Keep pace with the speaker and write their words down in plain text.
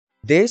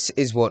This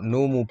is what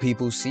normal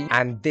people see,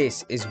 and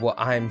this is what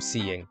I'm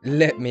seeing.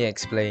 Let me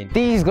explain.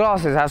 These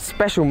glasses have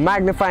special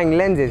magnifying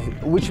lenses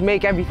which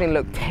make everything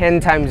look 10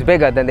 times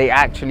bigger than they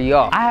actually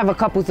are. I have a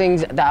couple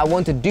things that I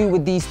want to do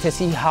with these to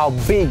see how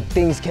big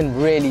things can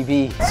really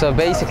be. So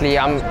basically,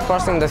 I'm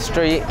crossing the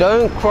street.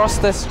 Don't cross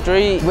the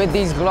street with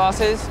these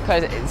glasses,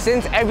 because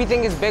since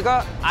everything is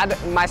bigger,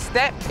 my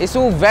step, it's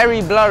all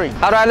very blurry.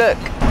 How do I look?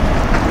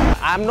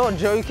 I'm not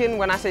joking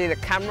when I say the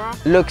camera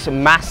looks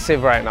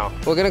massive right now.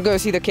 We're gonna go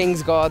see the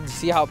King's Guard,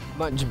 see how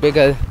much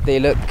bigger they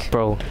look.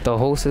 Bro, the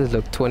horses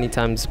look 20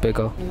 times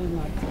bigger.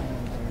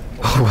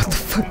 What the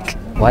fuck?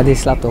 Why'd they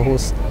slap the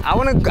horse? I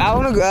wanna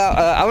go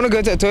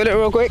to the toilet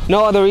real quick.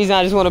 No other reason,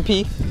 I just wanna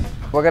pee.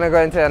 We're gonna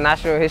go into the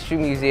Natural History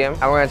Museum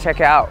and we're gonna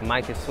check it out.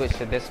 Mike is switched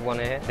to this one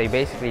here. They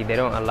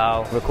don't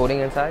allow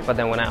recording inside. But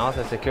then when I asked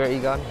the security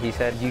guard, he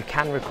said you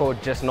can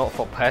record, just not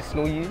for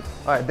personal use.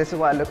 All right, this is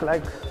what I look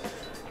like.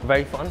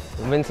 Very fun.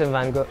 Vincent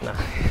van Gogh. Nah.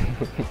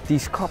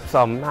 These cups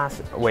are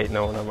massive. Wait,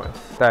 no, never mind.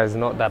 That is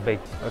not that big.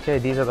 Okay,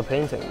 these are the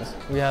paintings.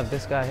 We have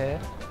this guy here.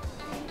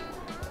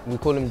 We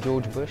call him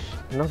George Bush.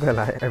 I'm not gonna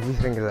lie,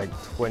 everything is like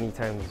 20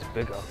 times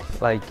bigger.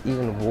 Like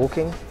even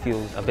walking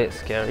feels a bit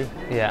scary.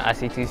 Yeah, I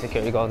see 2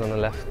 security guards on the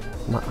left.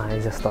 My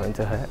eyes are starting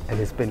to hurt and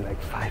it's been like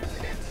 5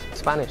 minutes.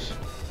 Spanish.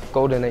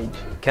 Golden age.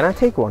 Can I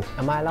take one?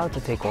 Am I allowed to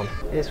take one?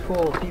 It's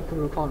for people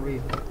who can't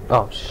read.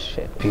 Oh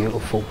shit,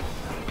 beautiful.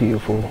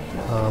 Beautiful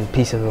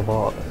pieces of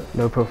art.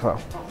 Low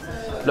profile.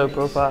 Low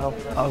profile.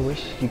 I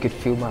wish you could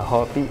feel my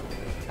heartbeat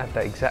at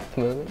that exact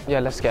moment. Yeah,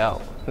 let's get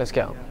out. Let's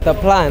get out. The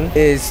plan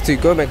is to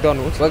go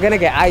McDonald's. We're gonna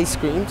get ice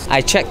creams.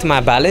 I checked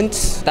my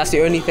balance. That's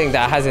the only thing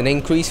that hasn't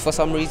increased for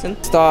some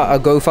reason. Start a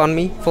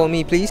GoFundMe for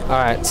me, please. All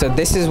right, so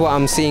this is what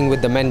I'm seeing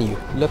with the menu.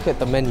 Look at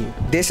the menu.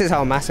 This is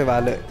how massive I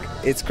look.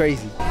 It's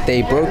crazy.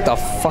 They broke the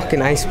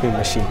fucking ice cream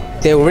machine.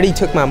 They already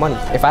took my money.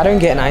 If I don't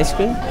get an ice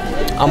cream,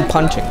 I'm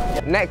punching.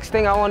 Next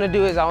thing I want to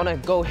do is I want to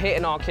go hit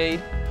an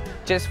arcade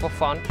just for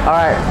fun. All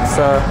right,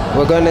 so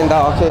we're going in the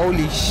arcade.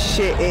 Holy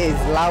shit, it is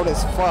loud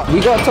as fuck.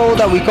 We got told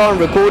that we can't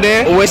record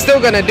here. We're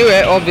still gonna do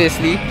it,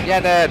 obviously.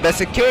 Yeah, the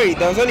security,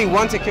 there was only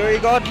one security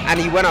guard and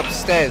he went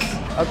upstairs.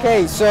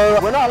 Okay, so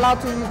we're not allowed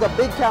to use the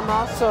big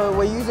camera, so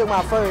we're using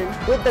my phone.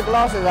 With the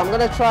glasses, I'm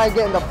gonna try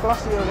getting the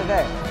plushie over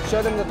there.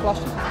 Show them the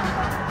plushie.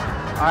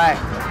 All right.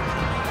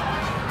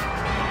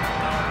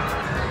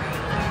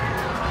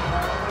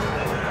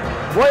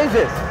 What is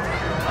this?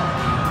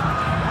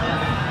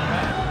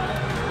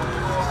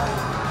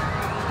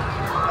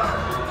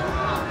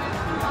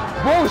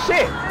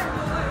 Bullshit!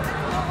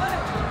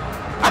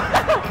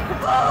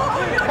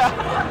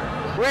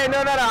 Wait,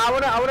 no.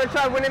 I wanna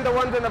try winning the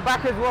ones in the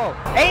back as well.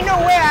 Ain't no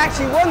way I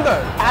actually won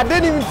though. I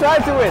didn't even try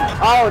to win.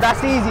 Oh,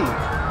 that's easy.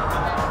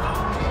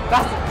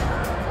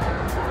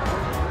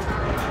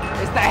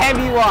 It's the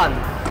heavy one.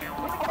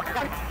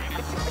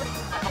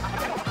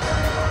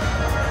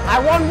 I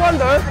won one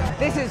though.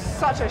 This is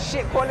such a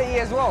shit quality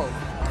as well.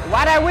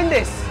 Why'd I win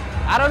this?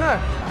 I don't know.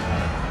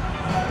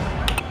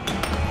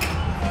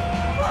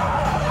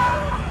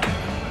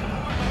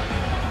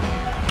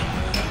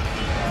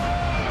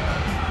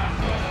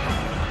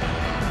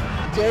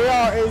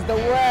 JR is the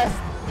worst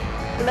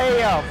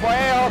player for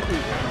air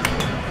hockey.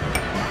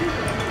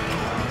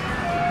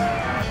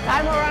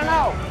 Timer ran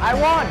out. I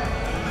won.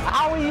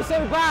 How are you so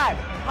bad?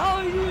 How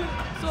are you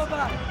so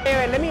bad?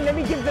 Anyway, let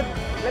me give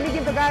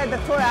the guy the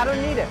toy. I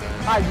don't need it.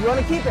 Alright, you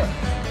wanna keep it?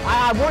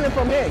 I want it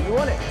from here. You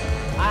want it?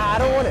 I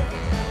don't want it.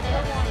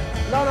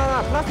 No.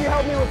 Plus you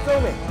helped me with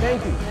filming.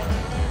 Thank you.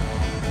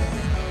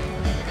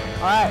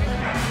 Alright.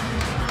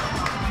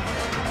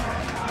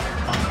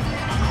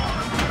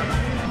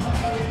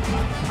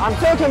 I'm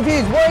so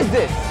confused. What is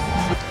this?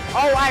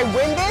 Oh, I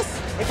win this?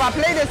 If I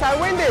play this, I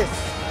win this.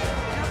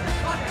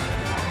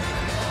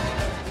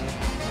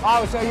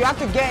 Oh, so you have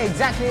to get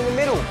exactly in the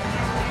middle.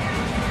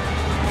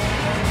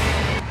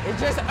 It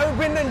just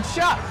opened and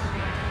shut.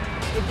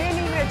 It didn't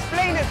even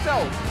explain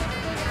itself.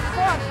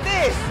 Fuck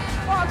this.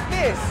 Fuck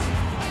this.